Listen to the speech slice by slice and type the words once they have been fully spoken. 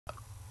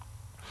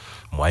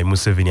Mwai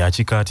Museven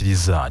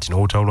akikaatiriza nti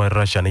n'olutalo lwa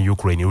Russia ne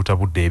Ukrain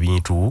lutabudde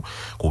ebintu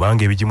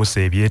kubanga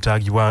ebigimusa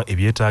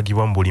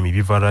ebyetaagibwa mu bulimi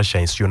biva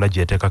Russia ensi yonna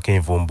gyeteekako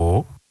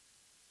envumbo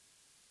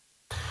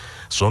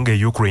songa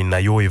Ukrain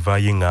nayo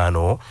evaayo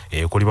eŋŋaano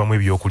ekolebwamu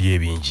ebyokulya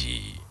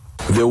ebingi.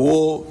 The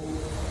war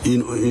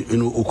in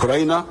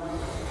Ukrain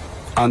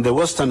and the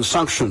Western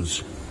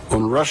sanctions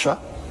on Russia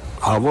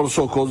have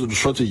also caused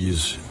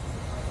shortages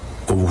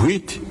of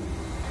wheat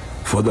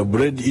for the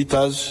bread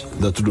eaters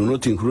that do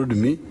not include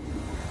me.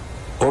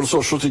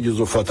 Also shortages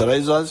of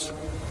fertilizers.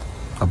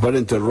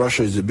 Apparently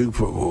Russia is a big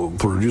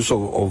producer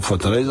of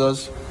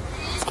fertilizers,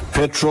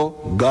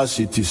 petrol, gas,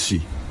 etc.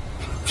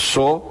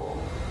 So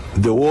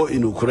the war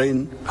in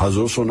Ukraine has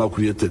also now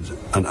created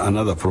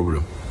another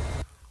problem.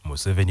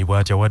 Museven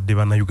bw'atya wadde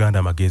bannayuganda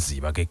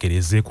amagezi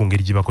bakekereze ku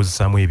ngeri gye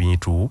bakozesaamu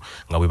ebintu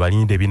nga bwe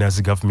balinda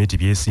ebinazi gavumenti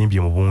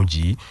byesimbye mu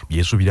bungi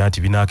byesuubira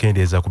nti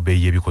binaakendeeza ku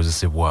bbeeyi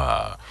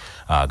y'ebikozesebwa.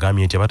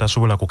 Agambye nti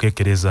abatasobola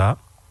kukekereza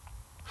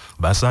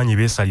basaanye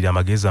beesalira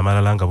amagezi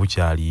amalala nga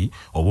bukyali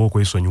oba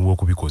okwesonyiwa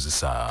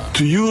okubikozesa.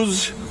 To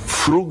use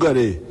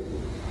frugally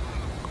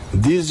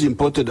these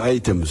imported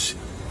items,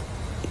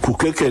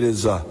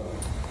 kukekereza,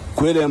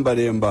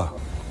 kwerembaremba,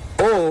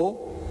 or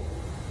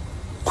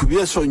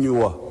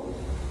kubyesonyiwa,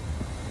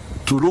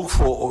 to look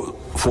for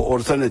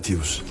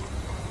alternatives,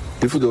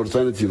 if the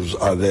alternatives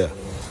are there.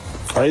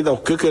 Either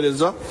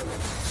kukekereza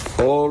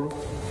or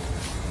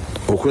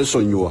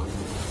okwesonyiwa,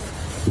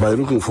 by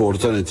looking for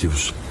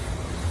alternatives.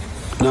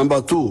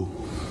 Number two,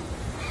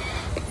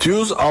 to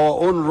use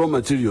our own raw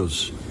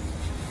materials,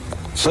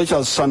 such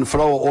as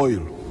sunflower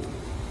oil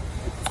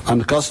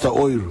and castor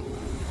oil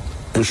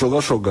and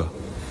sugar,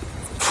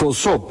 for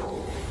soap,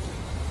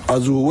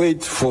 as we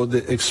wait for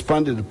the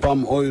expanded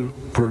palm oil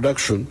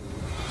production,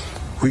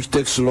 which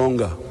takes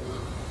longer.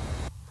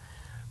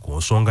 Ku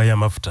nsonga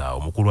y'amafuta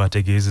omukulu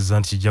ategeezezza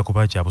nti kijja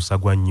kuba kya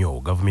busagwa nnyo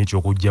gavumenti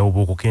okuggyawo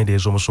oba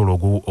okukendeeza omusolo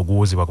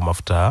oguwozebwa ku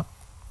mafuta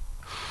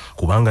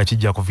kubanga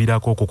kijja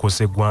kuviirako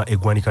okukosa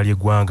eggwanika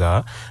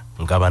ly'eggwanga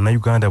nga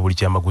bannayuganda buli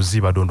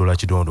kyamaguzi badondola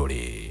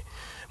kidondole.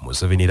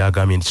 Museven era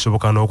agambye nti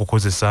kisoboka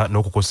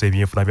n'okukosa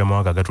ebyenfuna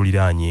by'amawanga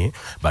agatuliraanye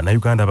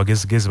bannayuganda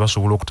abagezigezi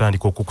basobola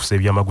okutandika okukusa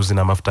ebyamaguzi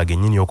n'amafuta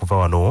gennyini okuva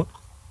wano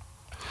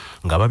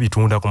nga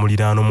babitunda ku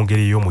muliraano mu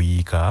ngeri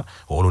ey'omuyiika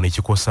olwo ne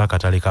kikosa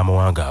akatale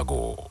k'amawanga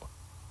ago.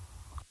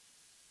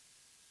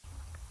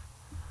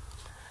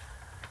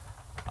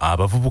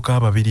 Abavubuka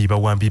babiri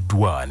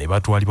bawambiddwa ne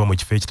batwalibwa mu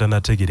kifo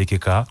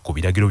ekitanategerekeka ku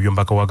biragiro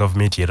by'omubaka wa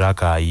gavumenti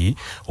Rakai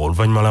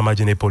oluvannyuma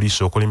lw'amagye ne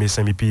poliisi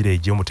okulemesa emipiira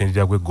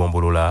egy'omutendera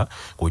gw'eggombolola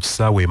ku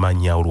kisaawe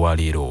Emanya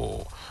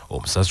olwaleero.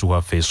 Omusasi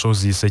waffe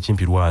Sozi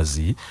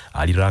Sekimpirwazi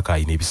ali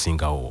Rakai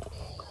n'ebisingawo.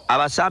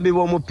 Abasambi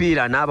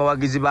b'omupiira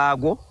n'abawagizi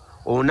baagwo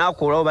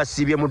olunaku olwo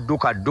basiibye mu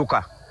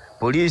dduka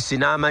poliisi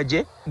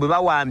n'amagye bwe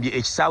bawambye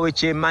ekisaawe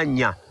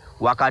ky'Emanya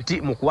wakati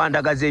mu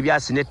kuwandagaza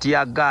ebyasi ne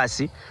ttiya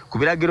gaasi ku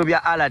biragiro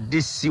bya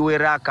RDC we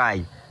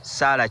Rakai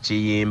Sala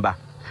Kiyimba.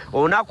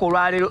 Olunaku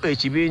olwaleero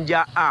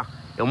ekibinja A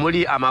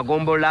omuli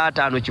amagombolola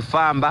 5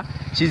 Kifamba,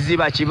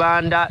 Kiziba,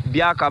 Kibanda,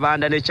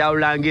 Byakabanda ne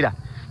Kyawulangira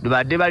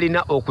lubadde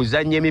balina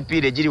okuzannya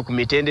emipiira egiri ku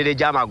mitendere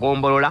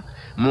gy'amagombolola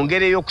mu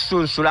ngeri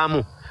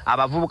ey'okusunsulamu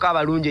abavubuka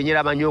abalungi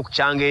enyera banyo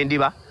okukyanga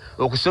endiba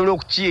okusobola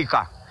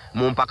okukiika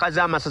mu mpaka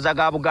z'amasaza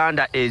ga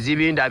Buganda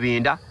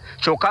ezibindabinda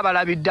kyokka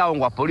balabiddeawo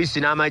nga poliisi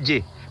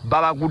n'amagye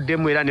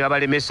babaguddemu era ne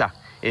babalemesa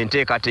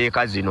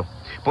enteekateeka zino.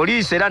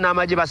 Poliisi era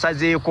n'amagye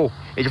basazeeko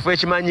ekifo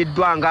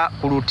ekimanyiddwa nga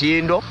ku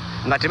lutindo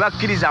nga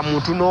tebakkiriza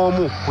muntu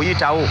n'omu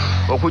kuyitawo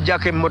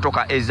okuggyako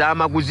emmotoka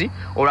ez'amaguzi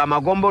olwo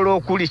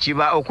amagombolola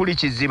okuli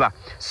Kiziba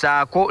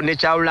saako ne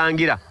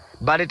Kyawulangira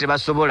bale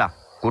tebasobola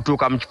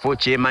kutuuka mu kifo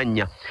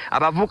ky'Emanya.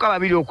 Abavubuka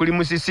babiri okuli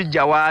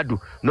Musisijja Waadu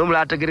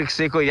n'omulala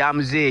ategerekeseeko ya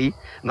Muzeeyi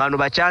nga bano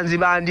bakyanzi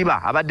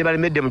bandiba abadde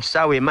balemedde mu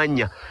kisaawe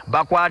Emanya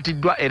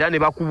bakwatiddwa era ne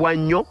bakubwa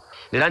nnyo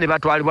era ne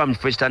batwalibwa mu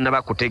kifo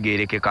ekitannaba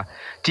kutegeerekeka.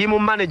 Ttiimu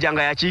manager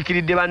nga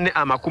yakiikiridde banne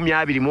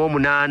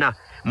 28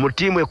 mu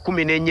ttiimu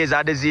 14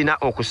 ezaadde zirina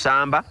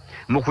okusamba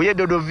mu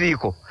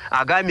kuyedodoviiko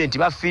agambye nti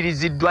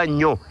bafiiriziddwa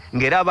nnyo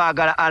ng'era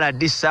baagala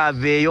RDC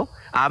aveeyo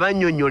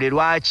abannyonnyole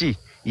lwaki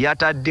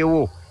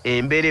yataddewo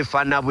embeera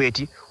efaana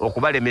bweti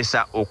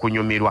okubalemesa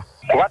okunyumirwa.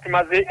 Kuba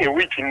tumaze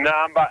ewiiki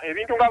nnamba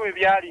ebintu nga bwe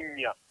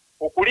byalinnya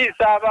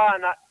okuliisa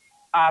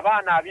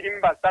abaana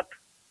 23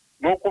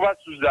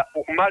 n'okubasuza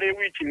okumala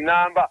ewiiki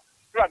nnamba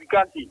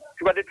tulabika nti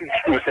tubadde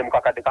tukituuse mu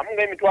kakadde kamu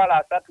ng'emitwalo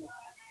 3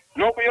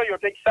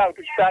 n'okuyoyota ekisaawe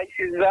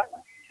tukisaayisizza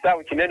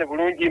ekisaawe kinene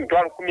bulungi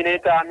emitwalo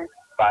 15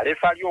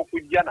 baleefa ali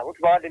okujja nabo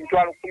tubawadde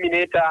emitwalo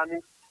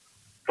 15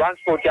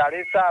 transport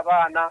aleesa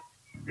abaana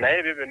naye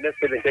ebyo byonna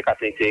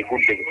enteekateeka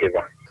egudde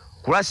buteba.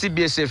 Ku lwa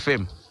CBS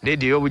FM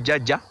leediyo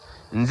y'obujjajja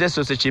nze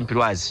Sose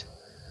Kimpirwazi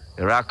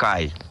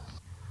Rakai.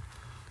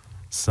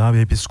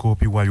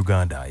 Ssaabeepisikoopi wa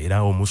Uganda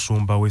era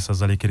omusumba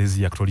w'essaza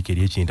l'Ekereziya Katolika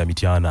ery'Ekinta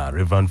Mityana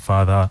Reverend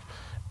Father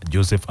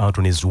Joseph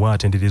Anthony Zwa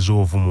atendereza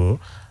obuvumu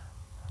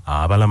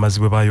abalamazi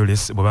bwe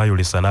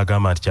bayolesa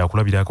n'agamba nti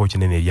kyakulabirako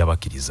kinene eri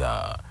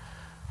abakkiriza.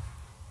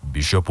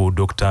 Bishop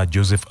Dr.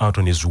 Joseph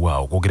Anthony Zwa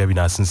okwogera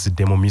bino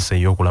asinzidde mu misa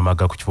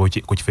ey'okulamaga ku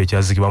kifo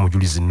ekyazikibwa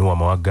mujulizi Noah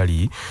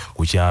Mawagali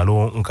ku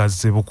kyalo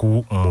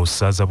Nkazebuku mu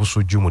ssaza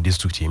Busujju mu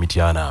disitulikiti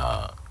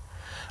y'Emityana.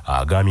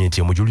 Agambye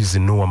nti omujulizi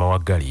Noah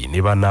Mawagali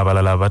ne banne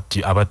abalala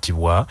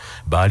abattibwa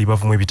baali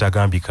bavumu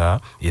ebitagambika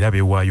era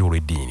beewaayo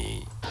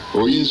olw'eddiini.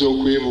 Oyinza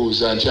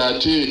okwebuuza nti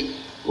ate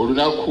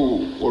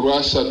olunaku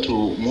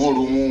olwasatu mu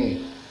olumu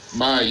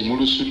maayi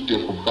mulusudde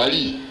ku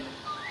bbali.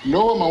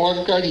 Noah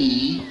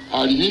Mawagali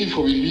alina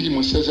ebifo bibiri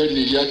mu ssaza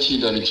lino erya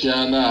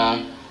Kinda-Mityana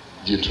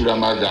gye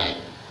tulamaga.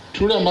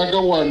 Tulamaga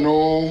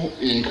wano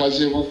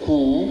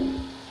Enkazebuku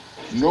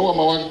Noah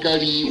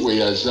Mawagali we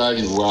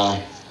yazaalibwa.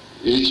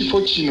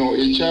 Ekifo kino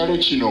ekyalo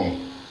kino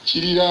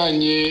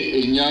kiriraanye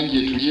ennyanja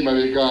etuli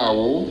emabega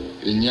awo,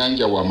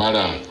 ennyanja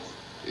Wamala.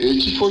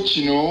 Ekifo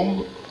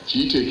kino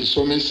kiyite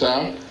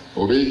ekisomesa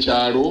oba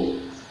ekyalo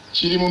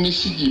kiri mu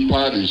Misigi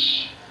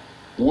Parish.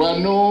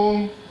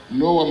 Wano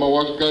Noah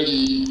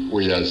Mawagali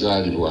we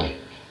yazaalibwa.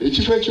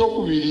 Ekifo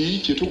ekyokubiri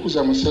kye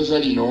tukuza mu ssaza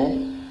lino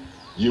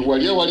ye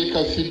wali awali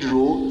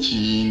Cathedral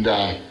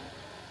Kiyinda.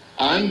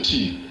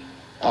 Anti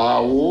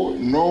awo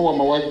Noah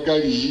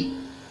Mawagali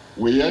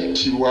we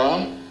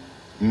yattirwa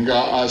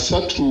nga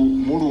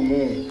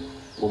 31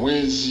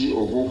 omwezi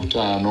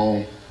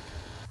ogwokutaano.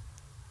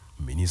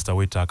 Minisita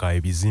w'ettaka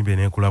ebizimbe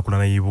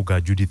n'enkulaakulana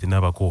y'ebibuga Judith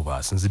Nabakooba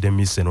asinzidde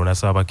misa eno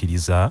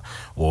n'asaabakkiriza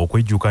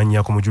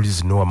okwejjukanya ku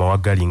mujulizi Noah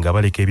Mawagali nga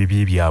baleka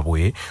ebibi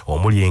byabwe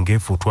omuli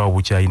engefutwa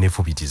obukyayi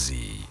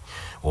n'effubitizi.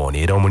 Ono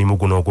era omulimu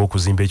guno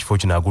ogw'okuzimba ekifo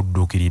kino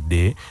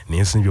agudduukiridde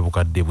n'ensimbi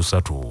obukadde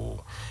 3.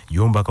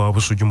 Yombaka wa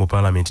Busujju mu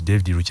Paalamenti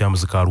David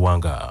Lukyamuzi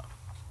Kalwanga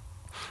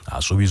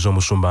asuubiza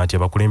omusumba nti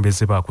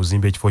abakulembeze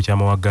baakuzimba ekifo kya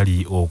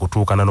Mawagali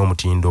okutuukana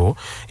n'omutindo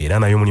era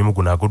naye omulimu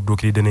guno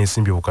agudduukiridde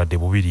n'ensimbi obukadde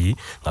 2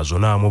 nga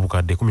zonna wamu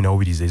obukadde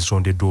 12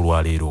 ezisondeddwa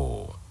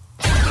olwaleero.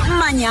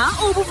 Manya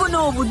obuvuna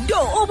obuddo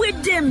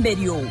obw'eddembe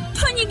lyo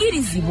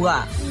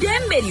tonyigirizibwa.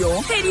 Ddembe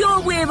lyo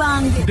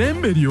ery'obwebange.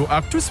 Ddembe lyo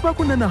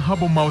akutusibako Nana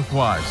Herbal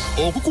Mouthwash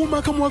okukuuma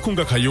akamwa ko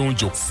nga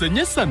kayonjo.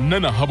 Senyesa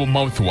Nana Herbal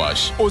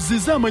Mouthwash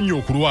oziza amannyo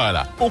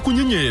okulwala,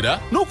 okunyenyera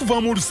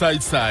n'okuvaamu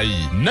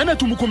olusaayi. Nana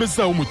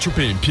tumukomezaawo mu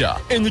ccupa empya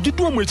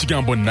enyigiddwamu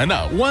ekigambo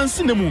Nana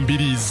wansi ne mu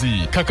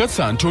mbiriizi.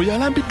 Kakasa nti oyo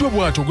alambiddwa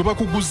bw'atyo gwe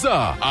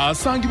bakuguza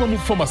asangibwa mu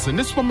famasi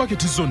ne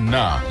supamaketi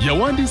zonna.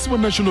 Yawandiisibwa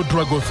National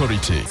Drug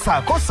Authority.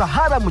 Saako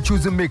Sahara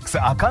Muchuzi Mix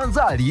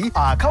akanzaali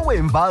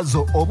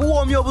akawembaazo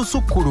obuwoomi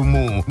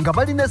obusukkulumu nga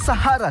balina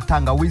Sahara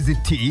tangawizi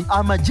tea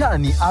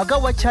amajani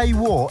agawa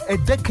chaiwo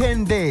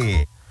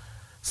eddekende.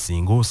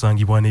 Singa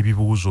osangibwa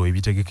n'ebibuuzo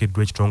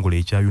ebitegekeddwa ekitongole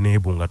ekya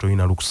UNEB nga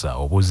tolina lukusa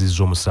oba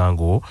ozizza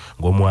omusango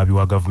ng'omwabi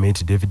wa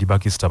gavumenti David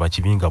Bakista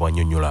Bakibinga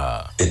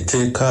bw'annyonnyola.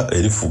 Etteeka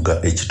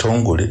erifuga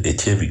ekitongole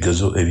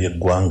eky'ebigezo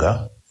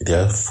eby'eggwanga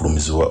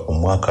eryafulumizibwa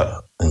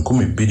omwaka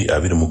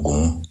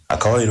 2021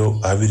 akawairo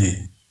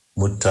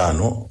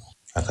 25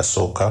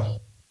 akasooka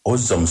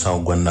ozza musango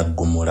gwa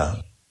naggomola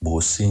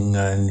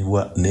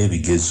bw'osiŋŋaanibwa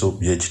n'ebigezo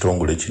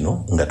by'ekitongole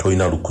kino nga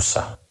tolina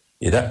lukusa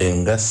era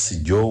engassi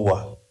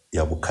gy'owa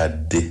ya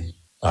bukadde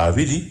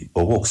 2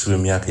 oba okusiba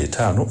emyaka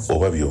 5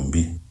 oba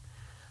byombi.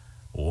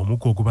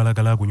 Omukka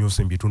ogubalagala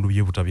gunyuse mu bitundu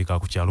by'ebutabika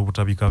ku kyalo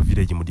Butabika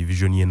village mu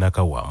division y'e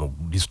Nakawa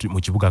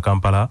mu kibuga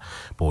Kampala.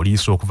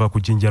 Poliisi okuva ku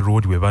Jinja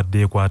Road bwe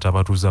badde ekwata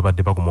abatuuze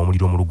abadde bakuma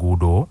omuliro mu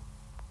luguudo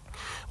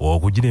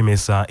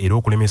okugiremesa era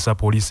okulemesa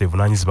poliisi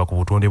evunaanyizibwa ku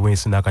butonde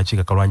bw'ensi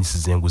n'akakiiko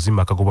akalwanyisiza enguzi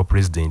mu maka g'obwa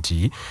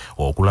pulezidenti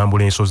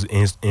okulambula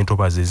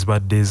entobazi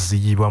ezibadde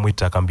ziyibwamu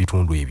ettaka mu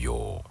bitundu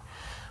ebyo.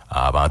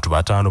 Abantu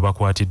 5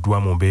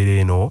 bakwatiddwa mu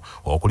mbeera eno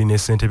okuli ne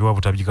ssentebe wa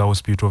Butabika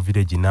Hospital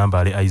Village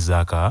Nambale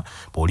Isaac.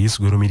 Poliisi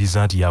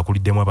gw'erumiriza nti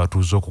yakuliddemu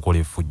abatuuze okukola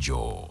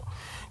effujjo.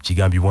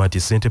 Kigambibwa nti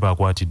ssentebe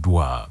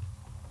akwatiddwa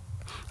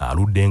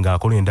aludde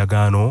ng'akola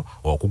endagaano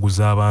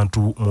okuguza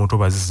abantu mu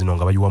ntobazi zino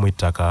nga bayiwamu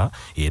ettaka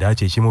era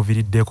kye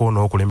kimuviiriddeko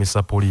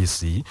n'okulemesa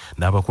poliisi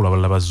n'abakulu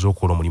abalala bazze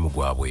okukola omulimu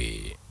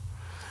gwabwe.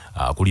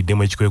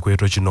 Akuliddemu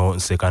ekikwekweto kino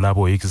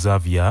Nsekanabo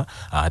Xavier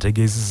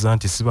ategeezezza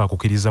nti si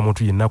baakukiriza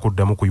muntu yenna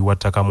kuddamu kuyiwa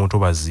ttaka mu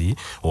ntobazi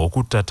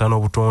okuttatta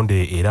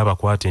n'obutonde era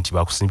abakwate nti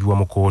baakusimbibwa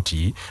mu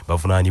kkooti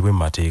bavunaanibwe mu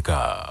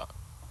mateeka.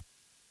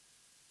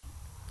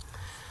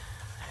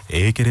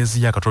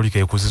 Ekereziya Katolika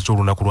ekuzizza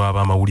olunaku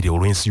lw'abamawulire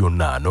olw'ensi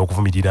yonna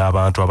n'okuvumirira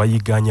abantu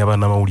abayigganya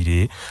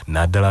bannamawulire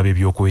naddala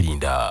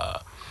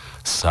ab'ebyokwerinda.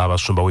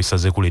 Ssaabasumba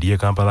w'essaza ekkulu ery'e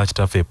Kampala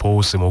kitaffe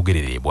Paul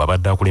Semogerere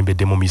bw'abadde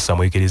akulembedde mu misa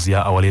mu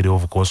ekereziya Our Lady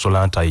of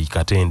Consolata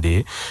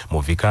Katende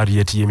mu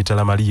vikarieti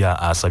y'Emitala Maria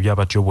asabye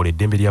abatyobola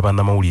eddembe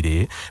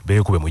ly'abannamawulire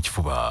beekube mu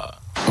kifuba.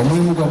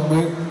 Omulimu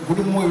gwammwe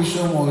gulimu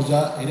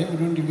ebisoomooza era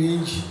emirundi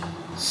mingi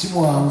si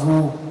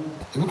mwangu.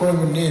 Ebikolwa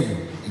byonna ebyo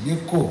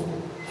ebyekko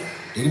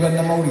eri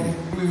bannamawulire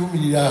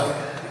tubivumirira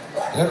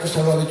era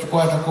tusaba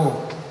abekikwatako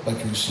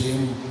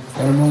bakyuseemu.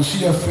 Wano mu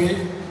nsi yaffe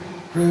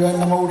tuli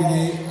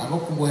bannamawulire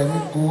abakubwa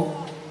emiggo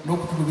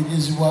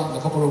n'okutulugunyizibwa nga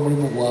bakola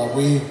omulimu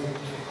gwabwe.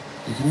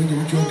 Ekirungi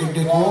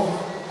mukyogeddeko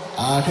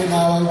ate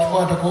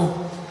n'abakikwatako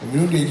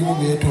emirundi egimu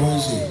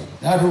beetonze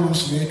n'ate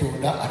oluusi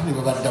beetonda ate ne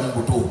babadda mu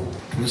buto.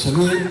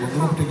 Tubasabe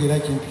bongera okutegeera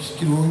kintu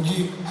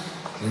kirungi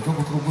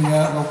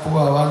ekyokutulugunya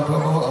n'okuba abantu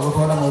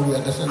abatwala amawulire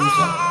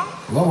agasanyusa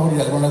oba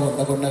amawulire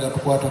gonna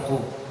gatukwatako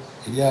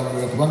eri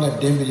abalala kubanga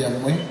ddembe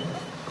lyammwe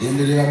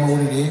ddembe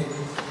ly'amawulire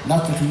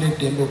naffe tulina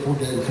eddembe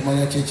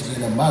okumanya ki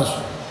ekigenda mu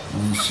maaso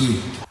mu nsi.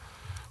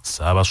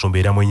 Ssaabasumba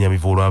era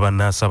mwenyamivu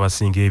olw'abannansi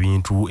abasinga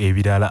ebintu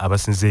ebirala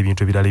abasinza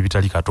ebintu ebirala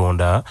ebitali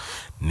Katonda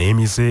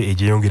n'emize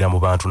egyeyongera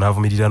mu bantu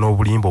n'avumirira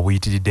n'obulimba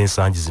obuyitiridde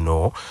ensangi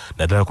zino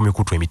naddala ku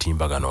mikutu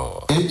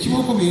emitimbagano.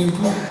 Ekimu ku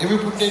bintu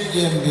ebivudde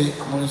ejjembe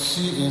mu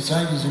nsi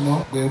ensangi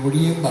zino bwe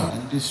bulimba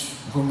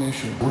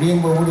disinformation.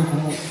 Bulimba obuli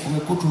ku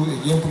mikutu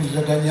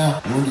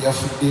egy'empulizaganya lundi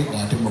yafudde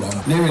ng'ate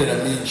mulamu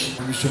n'ebirala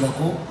bingi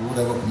ebisomako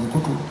bulaba ku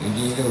mikutu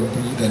egy'enjawulo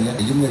empulizaganya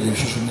egimu egyo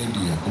social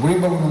media.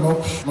 Obulimba buno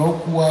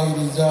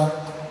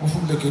n'okuwaayiriza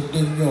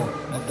bufumbekedde nnyo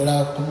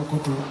naddala ku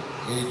mikutu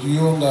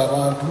egiyonga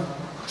abantu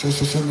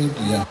social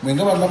media.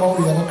 Mwenga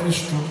bannamawulire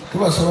abakristu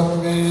tubasaba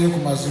mubeerere ku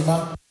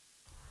mazima.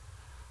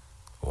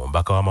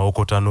 Omubaka wa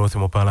Mawokota North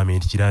mu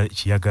Parliament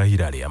Kiyaga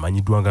Hirale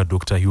amanyiddwa nga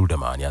Dr.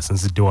 Hildeman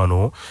asinzidde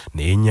wano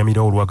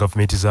neyennyamira olwa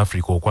gavumenti za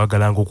Africa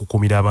okwagalanga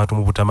okukumira abantu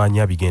mu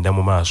butamanya bigenda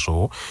mu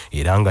maaso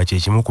era nga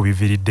kyekimu ku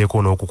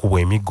biviiriddeko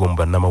n'okukubwa emiggo mu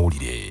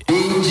bannamawulire.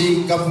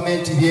 Bingi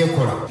gavumenti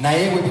byekola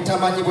naye bwe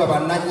bitamanyibwa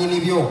bannannyini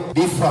byo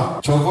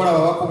bifa. Kyova olaba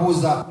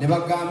bakubuuza ne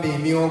bagamba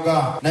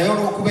emyoga naye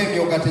olw'okuba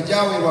emyoga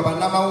tegyaweerwa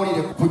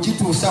bannamawulire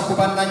kugituusa ku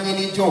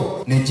bannannyini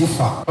gyo ne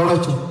gifa.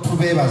 Olwekyo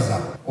tubeebaza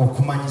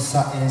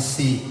okumanyisa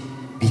ensi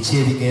biki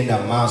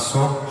ebigenda mu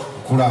maaso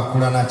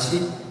nkulaakulana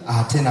ki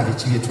ate na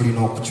biki bye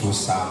tulina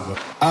okukyusaamu.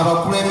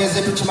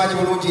 Abakulembeze tukimanyi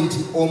bulungi nti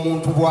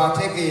omuntu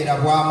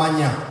bw'ategeera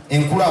bw'amanya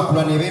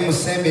enkulaakulana eba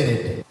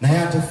emusemberedde naye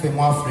ate ffe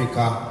mu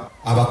Afrika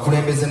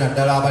abakulembeze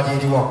naddala abali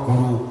eri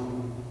waggulu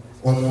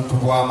omuntu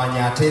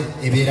bw'amanya ate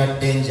ebeera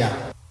ddenja.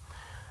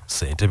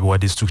 Ssentebe wa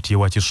disitulikiti y'e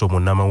Wakiso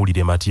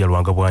munnamawulire Matiya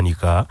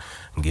Lwangabwanika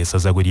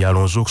ng'essaza gwe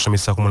lyalonze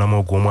okusomesa ku mulamwa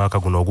ogw'omwaka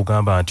guno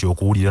ogugamba nti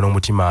okuwulira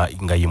n'omutima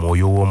nga ye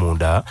mwoyo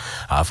w'omunda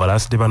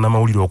afalaaside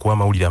bannamawulire okuwa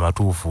amawulire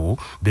amatuufu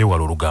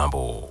beewala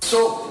olugambo. So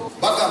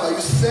bagamba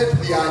you set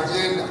the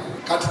agenda.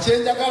 Kati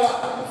kyenjagala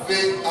ffe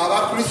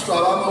abakristo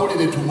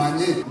ab'amawulire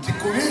tumanye nti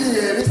ku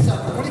biri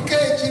ebisatu kuliko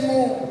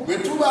ekimu bwe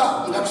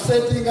tuba nga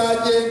tusetinga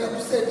agenda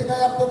tusetinga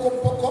ya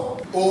pokopoko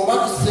oba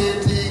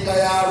tusetinga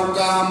ya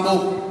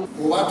lugambo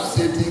oba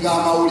tusetinga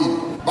amawulire.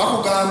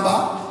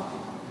 Bakugamba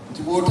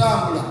nti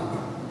bw'otambula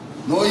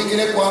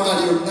n'oyingira eggwanga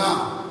lyonna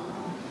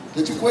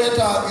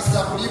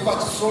tekikwetaagisa kulimba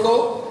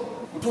kisolo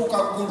kutuuka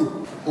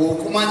ggulu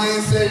okumanya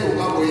ensi eyo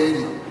nga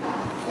bw'eri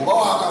oba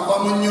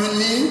wakava mu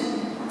nnyonyi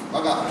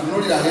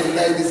tunulira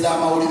headline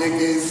z'amawulire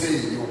g'ensi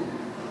eyo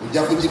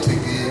ojja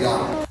kugitegeera.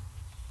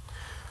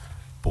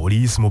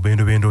 Poliisi mu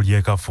bendobendo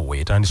ly'ekafu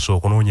etandise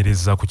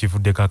okunoonyereza ku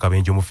kivuddeko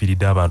akabenje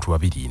omufiiridde abantu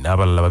 2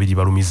 n'abalala 2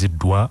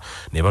 balumiziddwa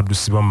ne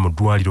baddusibwa mu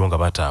ddwaliro nga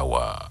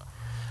bataawa.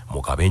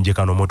 Mu kabenje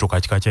kano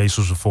motoka kika kya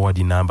Isuzu Forward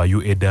namba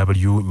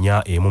UAW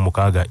nya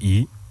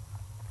M6E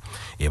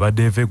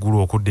ebadde eva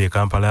eggulu okudda e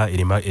Kampala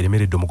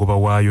eremeredde omugoba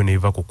waayo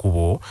n'eva ku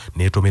kkubo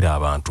n'etomera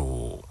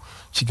abantu.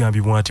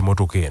 Kigambibwa nti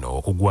motoka eno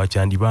okugwa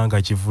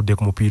kyandibanga kivudde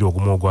ku mupiira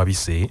ogumu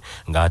ogwabise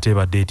ng'ate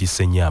ebadde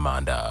etisse nnyo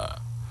amanda.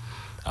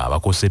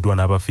 Abakoseddwa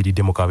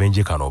n'abafiiridde mu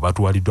kabenje kano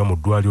batwaliddwa mu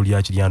ddwaliro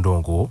lya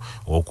Kiryandongo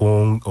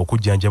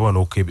okujjanjabwa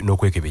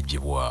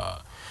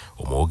n'okwekebejjebwa.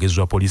 Omwogezi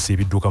wa poliisi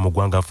ebidduka mu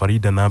ggwanga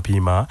Farida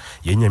Nampiima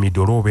yennyamidde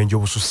olw'obubenje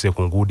obususse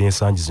ku nguudo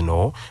ensangi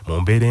zino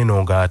mu mbeera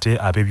eno ng'ate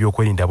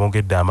ab'ebyokwerinda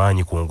bongedde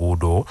amaanyi ku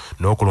nguudo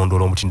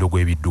n'okulondoola omutindo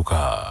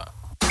gw'ebidduka.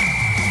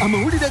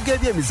 Amawulire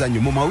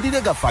g'ebyemizannyo mu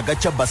mawulire gaffe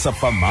agacya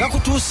Basafama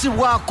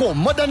gakutuusibwako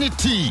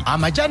Modernity,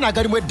 amajaani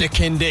agalimu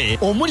eddekende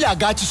omuli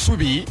aga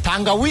kisubi,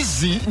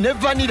 tangawizi ne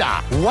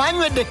vanira.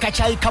 Wanywedde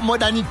kacayi ka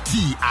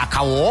Modernity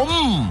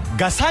akawoomu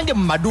gasange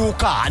mu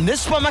maduuka ne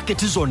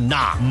supermarket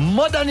zonna.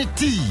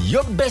 Modernity,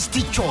 your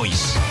best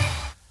choice.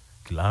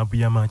 Kilabu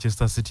ya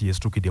Manchester City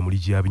yesitukidde mu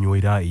ligi ya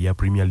binywera eya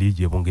Premier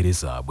League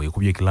y'Ebungereza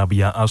bw'ekubye kilabu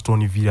ya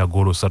Aston Villa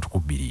goolo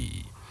 3-2.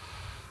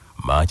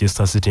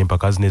 Manchester City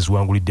empaka zino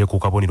eziwangulidde ku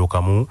kabonero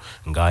kamu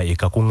nga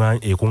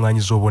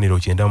ekuŋŋaanyiza obubonero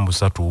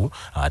 93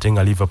 ate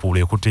nga Liverpool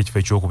ekutte ekifo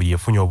ekyokubiri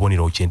efunye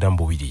obubonero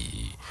 92.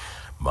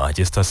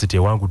 Manchester City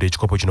ewangudde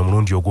ekikopo kino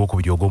mulundi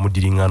ogwokubiri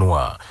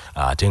ogw'omuddiringanwa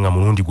ate nga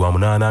mulundi gwa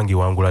 8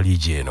 ng'ewangula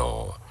liigi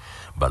eno.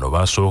 Bano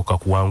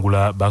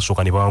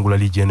basooka ne bawangula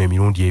liigi eno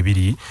emirundi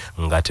 2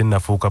 nga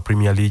tennafuuka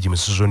Premier League mu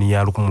sizoni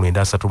ya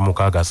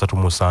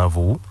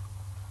 1936-37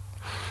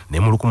 ne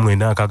mu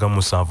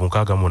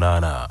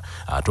 1967-68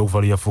 ate okuva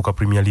lwe yafuuka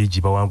Premier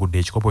League bawangudde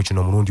ekikopo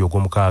kino mulundi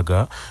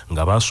ogw'omukaaga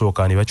nga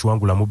basooka ne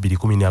bakiwangula mu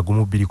 2011,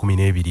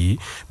 2012,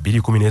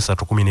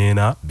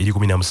 2013, 2014,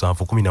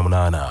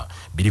 2017,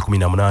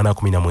 2018,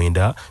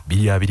 2019,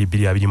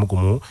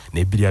 2021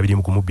 ne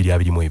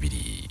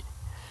 2022.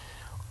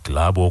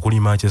 Kilabu okuli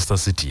Manchester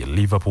City,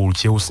 Liverpool,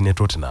 Chelsea ne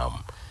Tottenham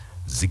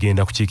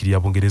zigenda kukiikirira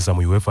Bungereza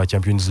mu UEFA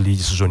Champions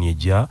League season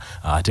ejja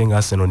ate nga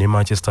Arsenal ne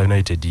Manchester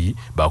United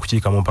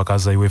bakukiika mu mpaka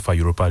za UEFA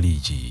Europa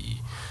League.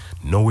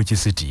 Norwich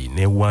City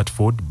ne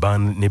Watford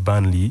ne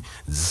Burnley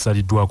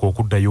zisaliddwako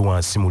okuddayo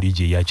wansi mu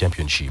liigi eya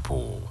Championship.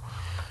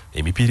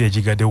 Emipiira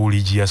egigaddewo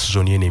liigi ya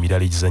season eno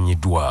emirala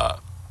egizannyiddwa.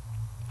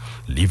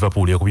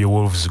 Liverpool yakubye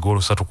Wolves goal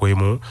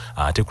 3-1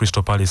 ate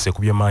Crystal Palace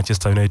yakubye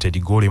Manchester United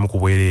goal 1 ku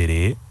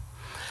bwerere.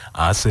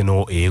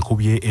 Arsenal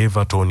ekubye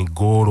Everton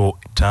goal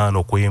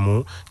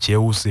 5-1,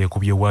 Chelsea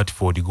ekubye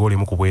Watford goal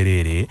 1 ku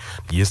bwerere,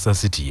 Leicester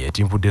City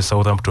etimpudde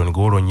Southampton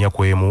goal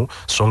 4-1,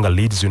 songa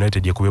Leeds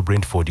United yakubye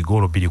Brentford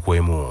goal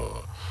 2-1.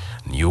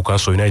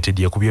 Newcastle United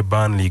yakubye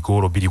Burnley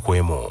goal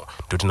 2-1,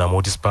 Tottenham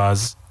Hotspur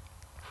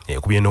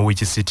ekubye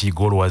Norwich City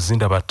goal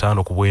wazinda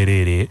 5 ku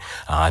bwerere,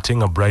 ate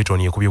nga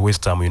Brighton ekubye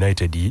West Ham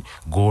United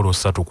goal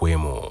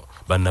 3-1.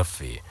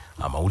 Bannaffe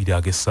amawulire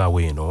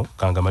ag'essaawa eno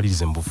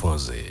kangamalirize mu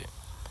bufunze.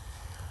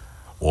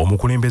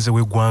 Omukulembeze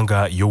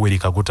w'eggwanga Yoweri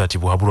Kaguta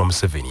Tibuhaburwa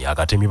Museven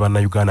akatemye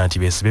bannayuganda nti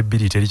beesibe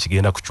bbiri teri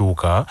kigenda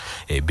kukyuka,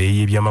 ebbeeyi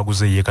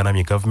y'ebyamaguzi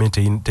eyeekanamye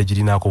gavumenti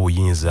tegirinaako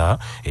buyinza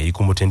eri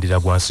ku mutendera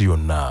gwa nsi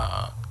yonna.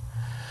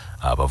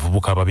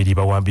 Abavubuka babiri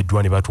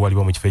bawambiddwa ne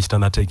batwalibwa mu kifo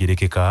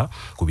ekitanategerekeka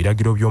ku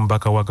biragiro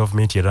by'omubaka wa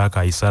gavumenti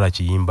Iraka Isara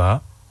Kiyimba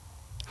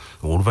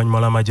oluvannyuma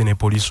lw'amagye ne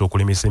poliisi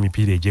okulemesa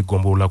emipiira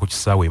egy'eggombolola ku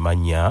kisaawe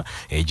Manya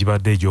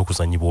egibadde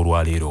egy'okuzannyibwa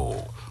olwaleero.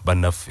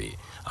 Bannaffe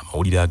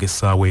amawulire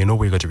ag'essaawa eno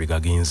bwe gatyo bwe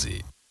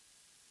gagenze.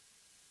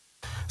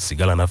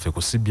 Sigala naffe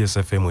ku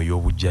CBS FM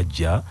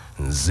ey'obujjajja,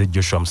 nze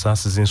Joshua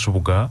Musaasizi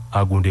Nsubuga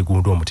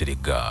agundegunde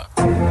omuteregga.